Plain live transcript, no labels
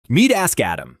Meet Ask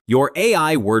Adam, your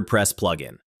AI WordPress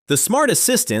plugin, the smart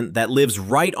assistant that lives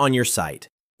right on your site.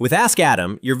 With Ask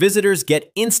Adam, your visitors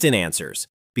get instant answers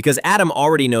because Adam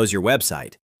already knows your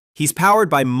website. He's powered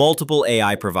by multiple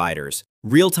AI providers,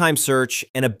 real-time search,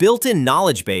 and a built-in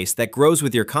knowledge base that grows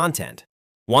with your content.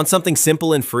 Want something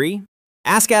simple and free?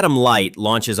 Ask Adam Lite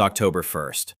launches October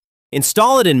 1st.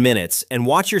 Install it in minutes and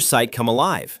watch your site come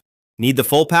alive. Need the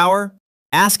full power?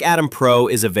 Ask Adam Pro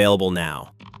is available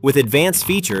now, with advanced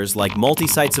features like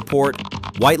multi-site support,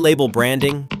 white label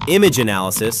branding, image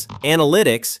analysis,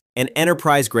 analytics, and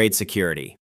enterprise-grade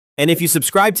security. And if you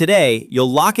subscribe today,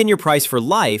 you'll lock in your price for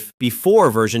life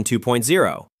before version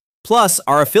 2.0. Plus,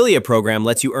 our affiliate program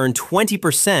lets you earn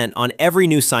 20% on every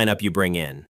new sign-up you bring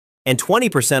in, and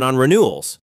 20% on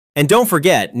renewals. And don't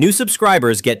forget, new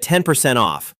subscribers get 10%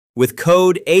 off with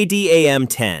code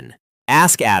ADAM10.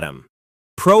 Ask Adam.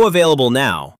 Pro available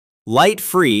now. Lite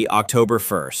free October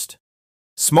 1st.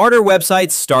 Smarter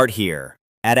websites start here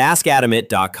at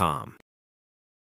askadamit.com.